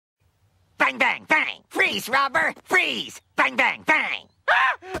Bang, bang, bang! Freeze, robber! Freeze! Bang, bang, bang!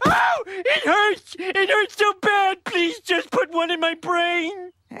 Ah! Oh! It hurts! It hurts so bad! Please just put one in my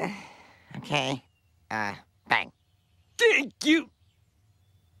brain! Okay. Bang. Thank you!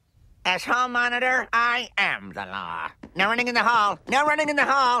 As hall monitor, I am the law. No running in the hall. No running in the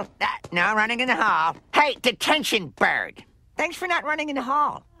hall. No running in the hall. Hey, detention bird. Thanks for not running in the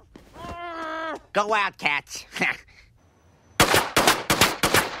hall. Go Wildcats.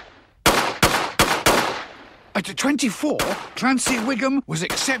 At 24, Clancy Wiggum was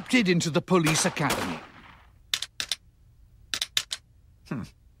accepted into the police academy.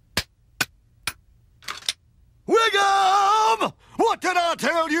 Wiggum! What did I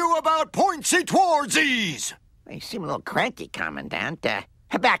tell you about pointsy twardsies? They seem a little cranky, Commandant.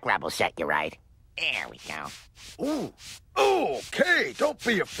 A back rub will set you right. There we go. Ooh. Okay, don't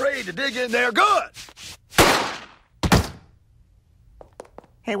be afraid to dig in there good.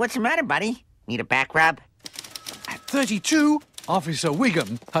 Hey, what's the matter, buddy? Need a back rub? At 32, Officer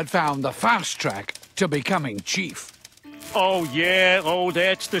Wiggum had found the fast track to becoming chief. Oh, yeah. Oh,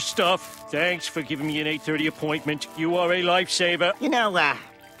 that's the stuff. Thanks for giving me an 8:30 appointment. You are a lifesaver. You know,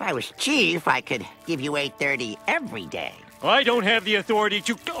 if I was chief, I could give you 8:30 every day. I don't have the authority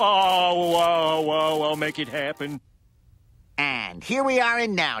to... Oh, I'll make it happen. And here we are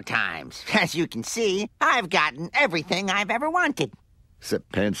in now times. As you can see, I've gotten everything I've ever wanted.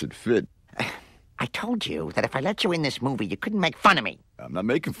 Except pants that fit. I told you that if I let you in this movie, you couldn't make fun of me. I'm not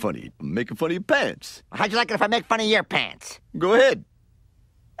making fun of you. I'm making fun of your pants. How'd you like it if I make fun of your pants? Go ahead.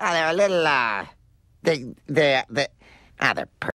 Oh, they're a little, they're